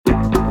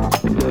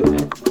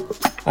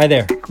Hi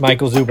there,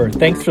 Michael Zuber.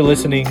 Thanks for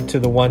listening to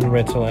the One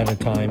Rental at a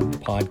Time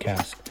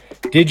podcast.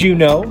 Did you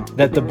know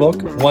that the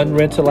book One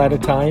Rental at a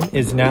Time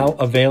is now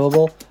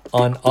available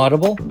on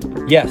Audible?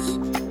 Yes,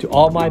 to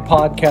all my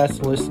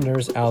podcast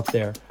listeners out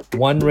there,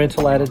 One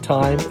Rental at a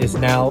Time is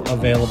now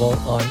available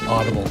on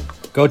Audible.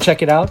 Go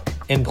check it out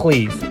and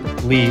please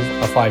leave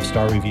a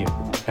 5-star review.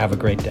 Have a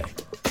great day.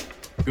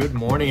 Good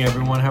morning,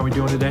 everyone. How are we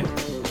doing today?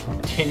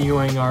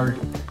 Continuing our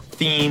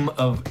theme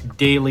of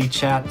daily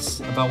chats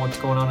about what's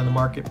going on in the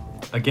market.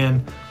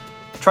 Again,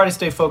 try to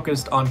stay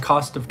focused on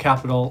cost of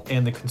capital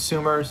and the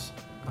consumers,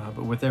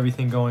 but with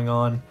everything going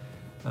on,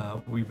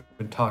 we've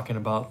been talking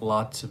about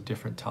lots of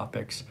different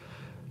topics.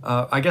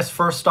 I guess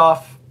first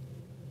off,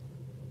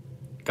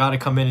 got to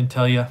come in and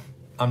tell you,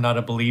 I'm not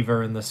a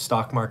believer in the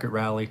stock market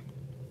rally.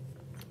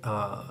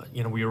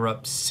 We were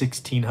up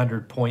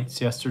 1,600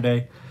 points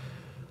yesterday.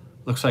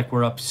 Looks like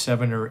we're up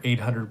 700 or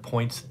 800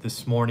 points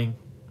this morning.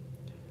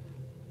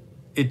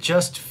 It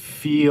just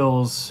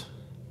feels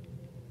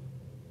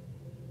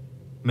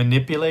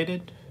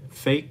manipulated,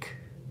 fake.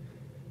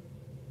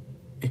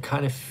 It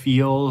kind of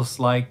feels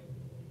like,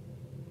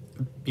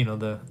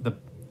 the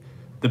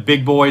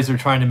big boys are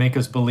trying to make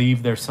us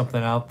believe there's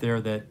something out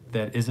there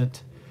that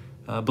isn't.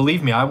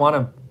 Believe me, I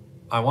want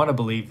to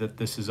believe that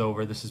this is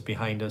over. This is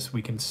behind us.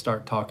 We can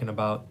start talking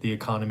about the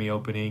economy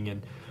opening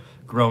and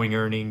growing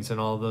earnings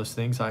and all of those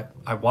things.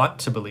 I want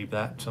to believe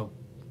that. So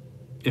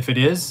if it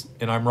is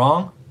and I'm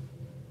wrong,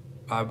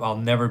 I'll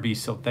never be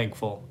so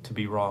thankful to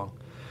be wrong.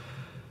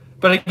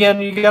 But again,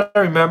 you got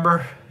to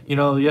remember,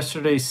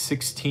 yesterday's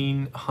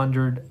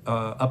 1,600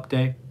 up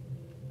day,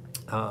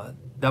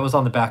 that was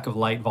on the back of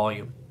light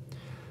volume.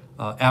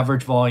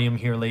 Average volume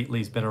here lately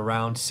has been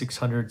around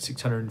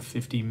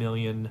 650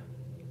 million?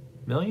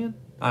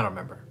 I don't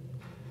remember.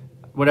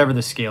 Whatever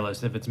the scale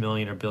is, if it's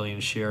million or billion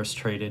shares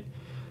traded.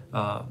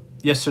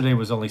 Yesterday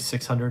was only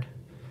 600.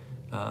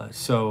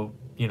 So,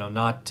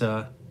 not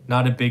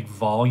a big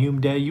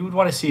volume day. You would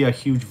want to see a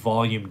huge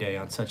volume day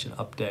on such an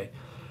up day.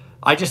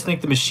 I just think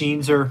the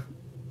machines are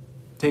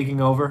taking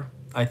over.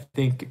 I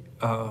think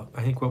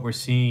what we're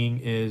seeing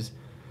is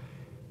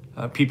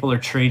people are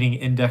trading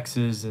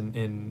indexes and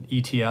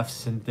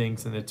ETFs and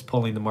things, and it's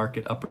pulling the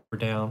market up or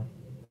down.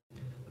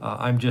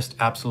 I'm just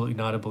absolutely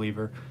not a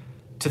believer.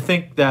 To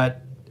think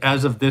that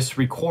as of this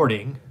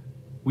recording,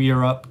 we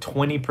are up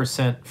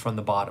 20% from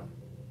the bottom.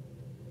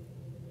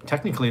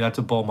 Technically, that's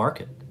a bull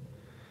market.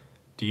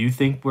 Do you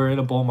think we're in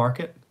a bull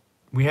market?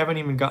 We haven't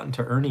even gotten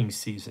to earnings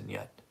season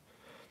yet.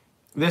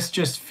 This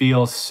just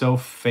feels so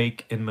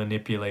fake and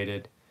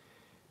manipulated.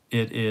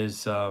 It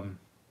is,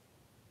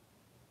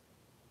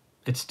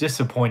 it's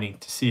disappointing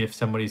to see if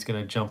somebody's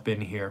going to jump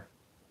in here.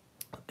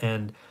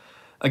 And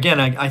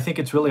again, I think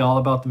it's really all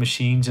about the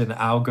machines and the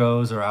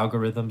algos or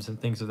algorithms and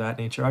things of that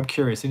nature. I'm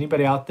curious,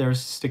 anybody out there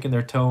sticking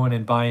their toe in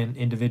and buying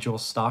individual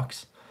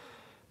stocks?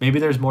 Maybe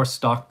there's more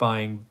stock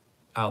buying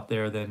out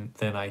there than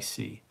I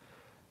see.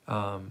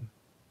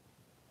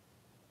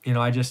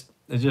 There's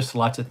just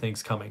lots of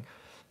things coming.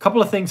 A couple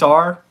of things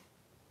are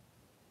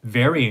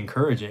very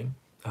encouraging.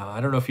 I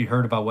don't know if you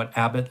heard about what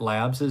Abbott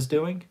Labs is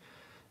doing.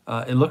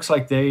 It looks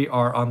like they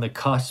are on the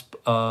cusp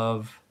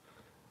of,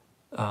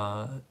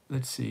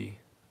 let's see.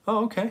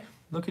 Oh, okay.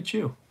 Look at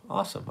you.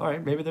 Awesome. All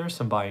right. Maybe there's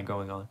some buying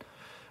going on.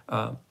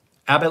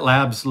 Abbott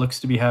Labs looks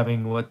to be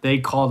having what they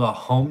called a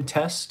home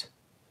test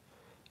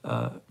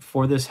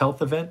for this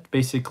health event.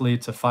 Basically,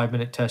 it's a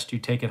 5-minute test you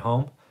take at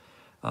home.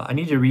 I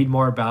need to read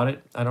more about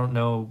it. I don't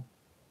know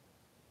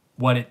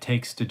what it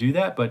takes to do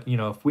that, but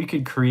if we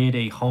could create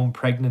a home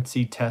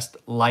pregnancy test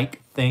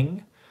like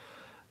thing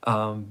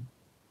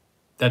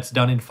that's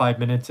done in 5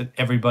 minutes that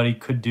everybody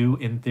could do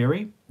in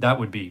theory,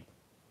 that'd be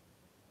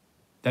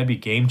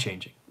game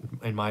changing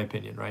in my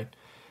opinion, right?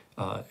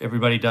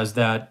 Everybody does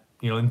that,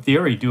 in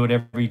theory, do it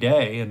every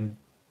day, and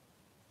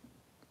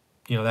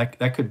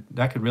that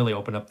could really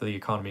open up the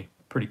economy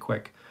pretty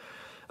quick.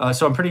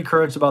 So I'm pretty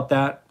encouraged about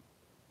that.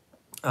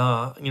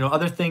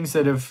 Other things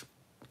that have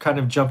kind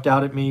of jumped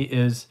out at me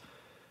is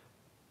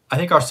I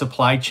think our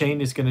supply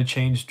chain is going to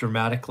change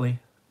dramatically.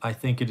 I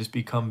think it has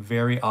become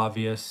very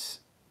obvious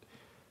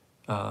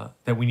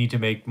that we need to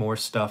make more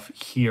stuff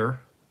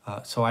here.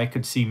 So I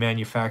could see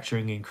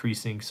manufacturing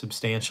increasing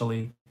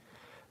substantially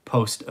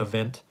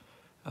post-event.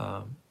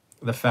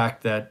 The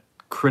fact that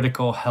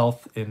critical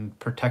health and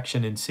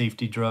protection and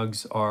safety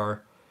drugs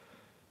are,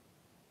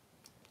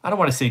 I don't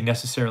want to say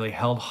necessarily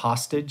held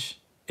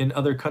hostage in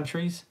other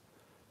countries,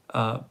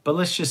 but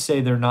let's just say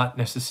they're not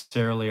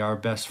necessarily our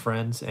best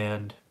friends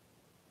and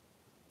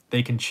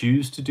they can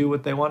choose to do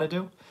what they want to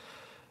do.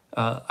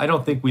 I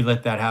don't think we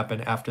let that happen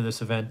after this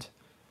event.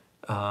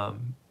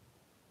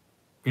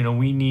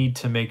 We need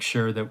to make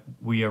sure that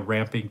we are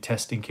ramping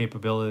testing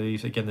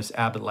capabilities. Again, this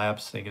Abbott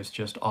Labs thing is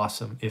just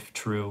awesome, if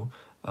true.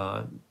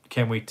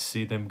 Can't wait to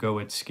see them go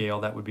at scale.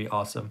 That would be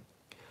awesome.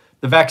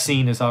 The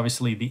vaccine is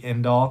obviously the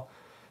end all,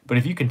 but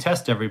if you can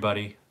test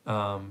everybody,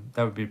 that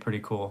would be pretty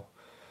cool.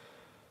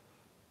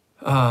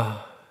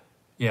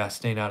 Yeah,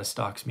 staying out of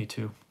stocks, me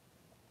too.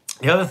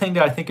 The other thing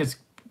that I think is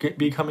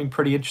becoming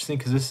pretty interesting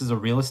because this is a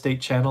real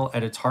estate channel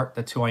at its heart.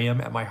 That's who I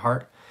am at my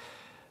heart.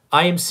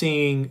 I am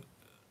seeing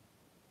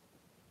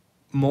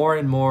more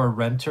and more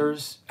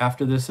renters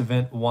after this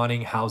event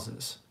wanting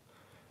houses.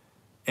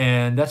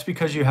 And that's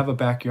because you have a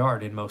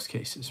backyard in most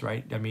cases,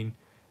 right? I mean,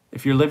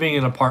 if you're living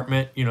in an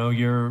apartment, in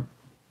your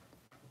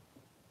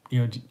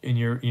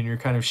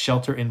kind of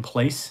shelter in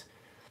place,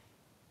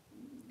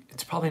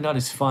 it's probably not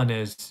as fun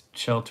as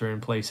shelter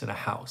in place in a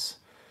house.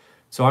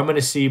 So I'm going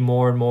to see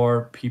more and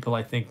more people,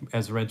 I think,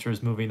 as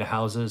renters moving to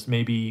houses,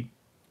 maybe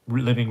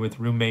living with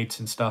roommates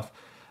and stuff.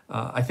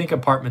 I think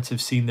apartments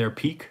have seen their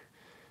peak,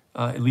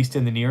 at least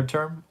in the near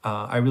term.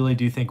 I really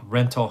do think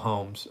rental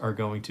homes are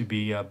going to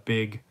be a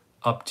big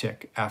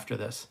uptick after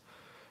this.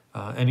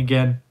 And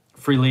again,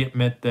 freely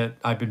admit that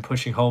I've been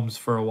pushing homes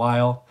for a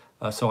while,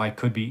 so I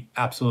could be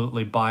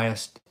absolutely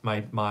biased.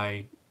 My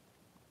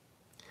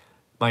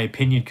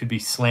opinion could be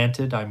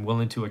slanted. I'm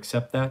willing to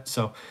accept that.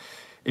 So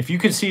if you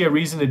can see a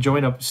reason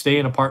to stay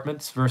in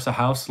apartments versus a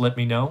house, let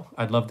me know.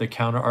 I'd love the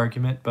counter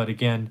argument. But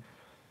again,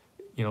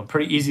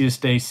 pretty easy to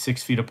stay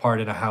 6 feet apart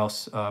in a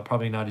house.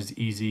 Probably not as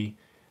easy,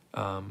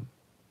 going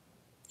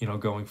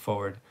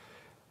forward.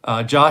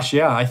 Josh,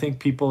 yeah, I think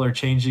people are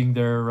changing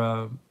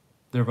their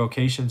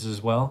vocations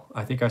as well.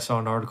 I think I saw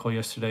an article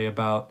yesterday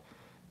about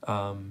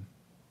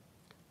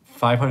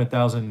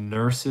 500,000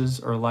 nurses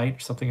are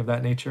light, something of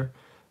that nature.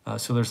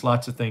 So there's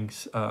lots of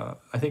things.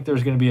 I think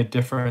there's going to be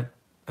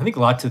I think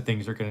lots of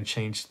things are going to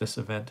change this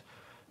event.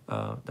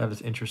 That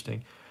is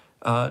interesting.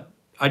 I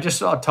just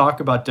saw talk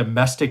about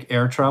domestic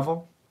air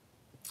travel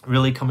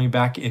really coming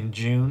back in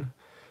June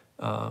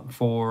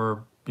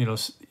for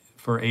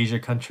Asia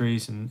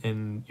countries and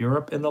in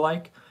Europe and the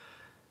like.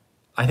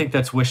 I think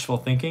that's wishful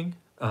thinking.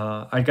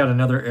 I got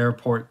another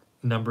airport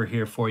number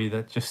here for you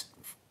that just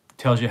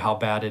tells you how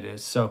bad it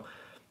is. So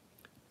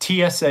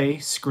TSA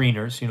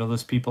screeners,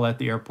 those people at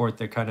the airport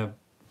that kind of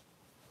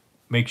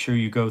make sure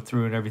you go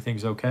through and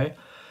everything's okay.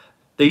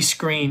 They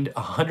screened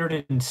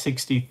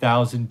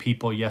 160,000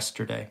 people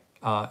yesterday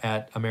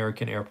at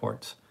American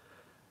airports.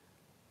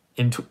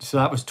 So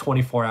that was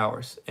 24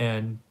 hours.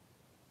 And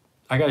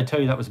I got to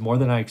tell you, that was more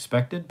than I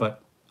expected,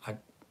 but I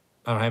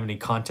don't have any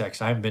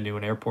context. I haven't been to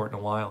an airport in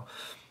a while.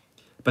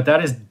 But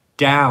that is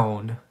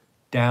down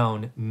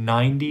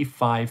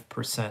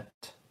 95%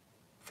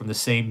 from the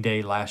same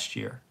day last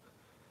year.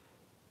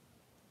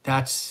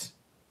 That's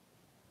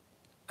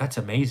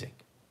amazing.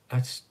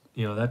 That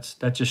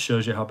just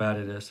shows you how bad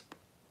it is.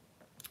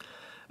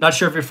 Not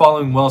sure if you're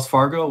following Wells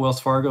Fargo. Wells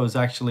Fargo is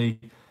actually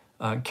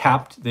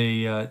capped.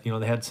 They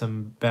had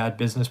some bad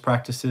business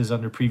practices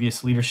under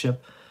previous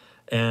leadership,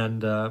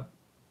 and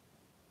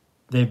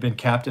they've been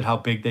capped at how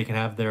big they can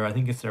have I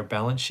think it's their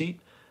balance sheet.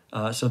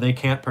 So they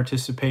can't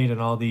participate in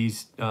all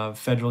these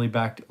federally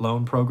backed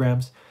loan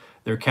programs.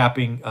 They're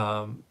capping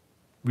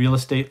real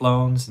estate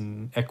loans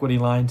and equity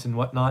lines and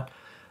whatnot,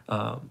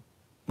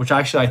 which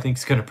actually I think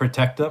is going to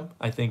protect them.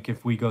 I think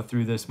if we go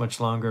through this much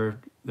longer,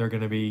 they're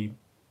going to be,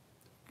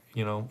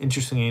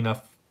 interestingly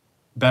enough,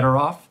 better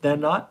off than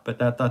not.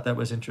 But I thought that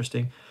was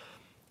interesting.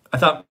 I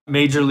thought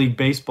Major League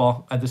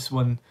Baseball, this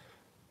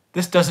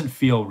doesn't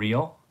feel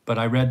real, but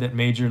I read that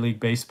Major League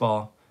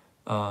Baseball,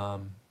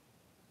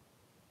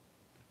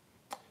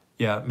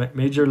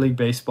 Major League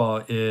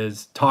Baseball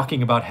is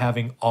talking about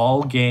having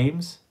all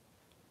games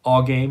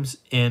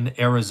in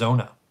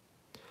Arizona,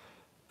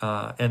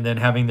 and then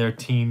having their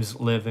teams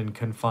live in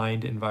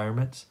confined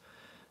environments,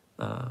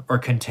 or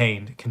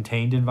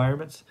contained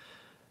environments.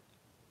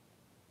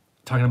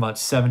 Talking about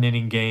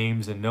 7-inning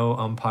games and no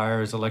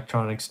umpires,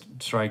 electronic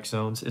strike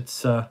zones.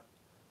 It's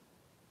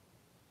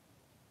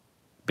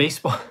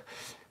baseball.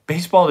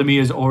 Baseball to me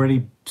is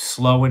already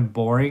slow and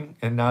boring,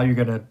 and now you're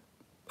gonna,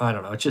 I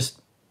don't know. It's just,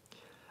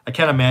 I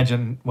can't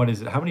imagine, what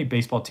is it? How many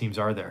baseball teams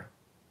are there?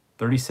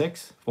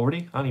 36,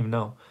 40? I don't even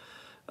know.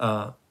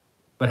 But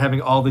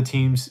having all the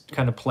teams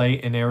kind of play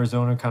in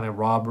Arizona, kind of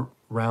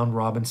round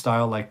robin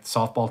style, like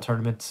softball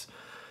tournaments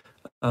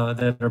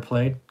that are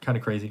played, kind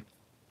of crazy.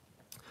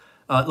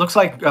 It looks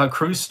like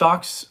cruise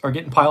stocks are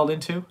getting piled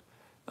into.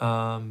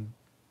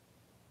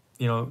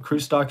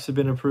 Cruise stocks have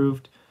been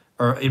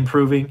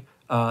improving.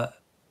 I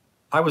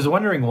was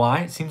wondering why.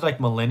 It seems like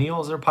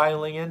millennials are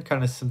piling in,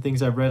 kind of some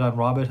things I've read on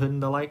Robinhood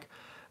and the like.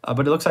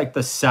 But it looks like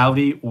the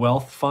Saudi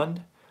Wealth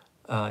Fund,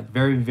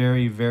 very,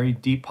 very, very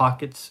deep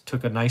pockets,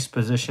 took a nice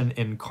position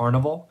in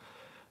Carnival.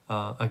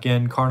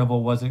 Again,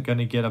 Carnival wasn't going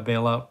to get a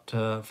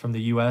bailout from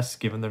the U.S.,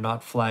 given they're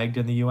not flagged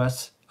in the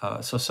U.S.,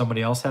 so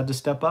somebody else had to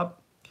step up.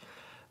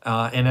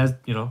 And as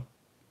you know,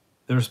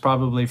 there's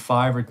probably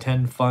 5 or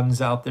 10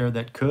 funds out there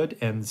that could,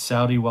 and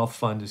Saudi Wealth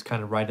Fund is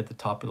kind of right at the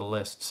top of the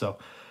list. So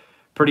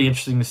pretty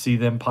interesting to see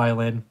them pile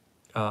in.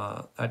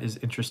 That is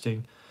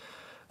interesting.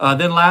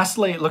 Then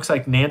lastly, it looks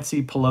like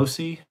Nancy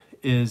Pelosi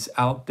is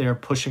out there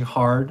pushing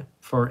hard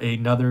for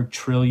another $1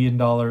 trillion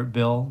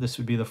bill. This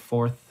would be the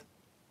fourth,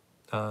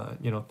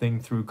 thing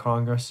through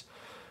Congress.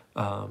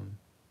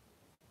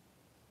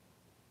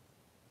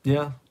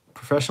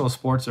 Professional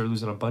sports are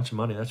losing a bunch of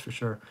money, that's for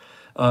sure.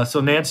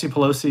 So Nancy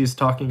Pelosi is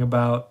talking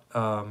about,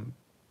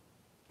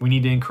 We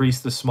need to increase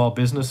the small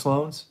business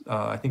loans.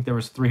 I think there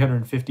was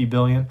 350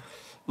 billion.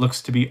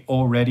 Looks to be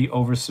already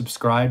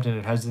oversubscribed, and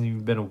it hasn't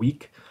even been a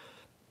week.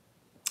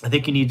 I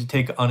think you need to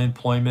take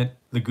unemployment,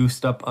 the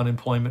goosed up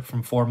unemployment,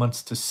 from 4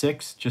 months to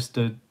 6, just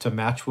to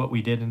match what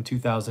we did in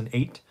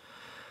 2008.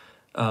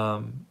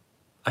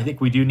 I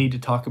think we do need to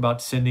talk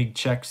about sending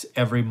checks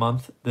every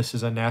month. This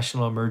is a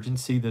national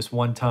emergency. This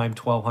one-time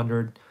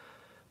 1,200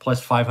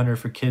 plus 500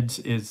 for kids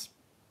is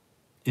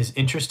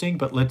interesting,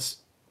 but let's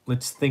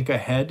think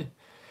ahead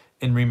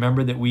and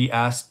remember that we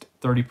asked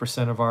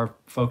 30% of our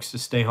folks to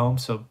stay home,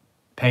 so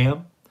pay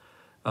them.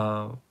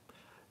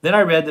 Then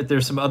I read that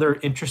there's some other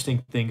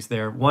interesting things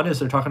there. One is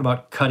they're talking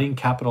about cutting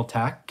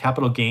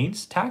capital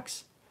gains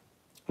tax,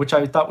 which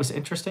I thought was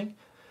interesting.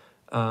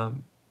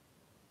 I'm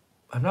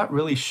not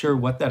really sure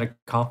what that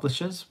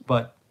accomplishes,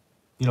 but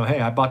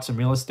hey, I bought some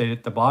real estate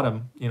at the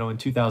bottom, in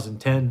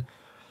 2010.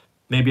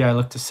 Maybe I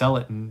look to sell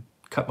it and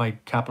cut my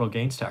capital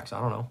gains tax. I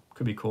don't know.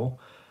 Could be cool.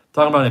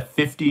 Talking about a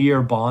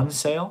 50-year bond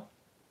sale.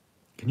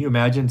 Can you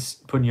imagine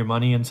putting your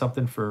money in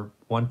something for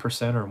 1%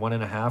 or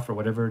 1.5% or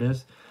whatever it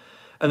is?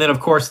 And then, of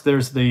course,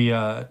 there's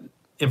the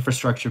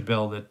infrastructure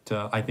bill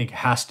that I think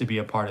has to be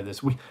a part of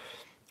this.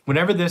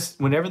 Whenever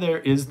there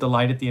is the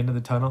light at the end of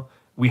the tunnel,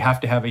 we have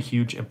to have a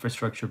huge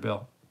infrastructure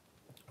bill.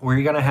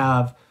 We're going to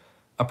have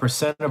a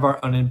percent of our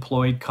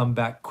unemployed come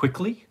back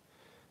quickly,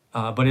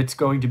 but it's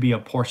going to be a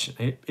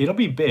portion. It'll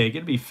be big.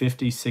 It'll be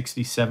 50,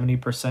 60,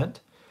 70%.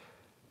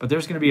 But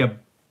there's going to be a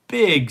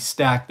big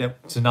stack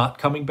that's not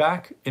coming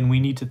back, and we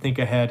need to think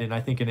ahead. And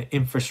I think an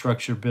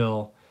infrastructure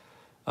bill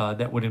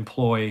that would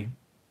employ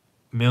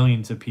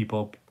millions of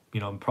people,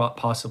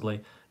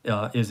 possibly,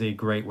 is a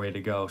great way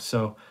to go.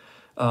 So,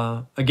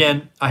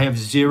 again, I have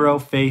zero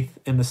faith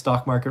in the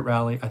stock market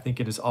rally. I think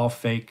it is all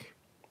fake.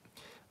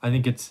 I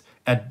think it's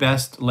at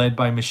best led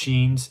by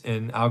machines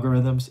and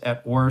algorithms.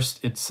 At worst,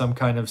 it's some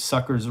kind of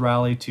suckers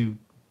rally to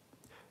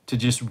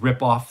just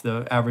rip off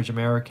the average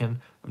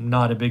American. I'm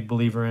not a big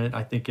believer in it.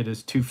 I think it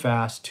is too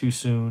fast, too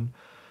soon.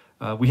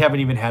 We haven't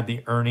even had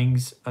the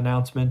earnings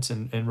announcements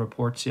and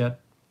reports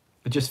yet.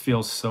 It just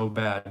feels so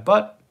bad.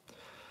 But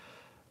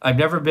I've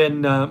never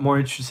been more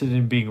interested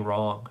in being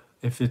wrong.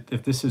 If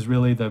this is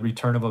really the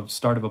return of a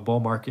start of a bull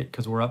market,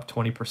 because we're up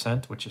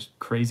 20%, which is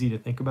crazy to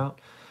think about,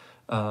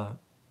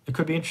 it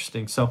could be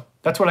interesting. So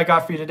that's what I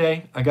got for you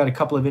today. I got a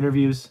couple of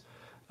interviews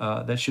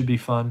that should be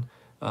fun.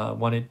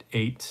 One at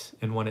 8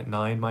 and one at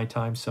 9 my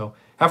time. So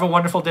have a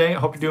wonderful day. I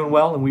hope you're doing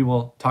well, and we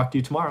will talk to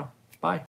you tomorrow. Bye.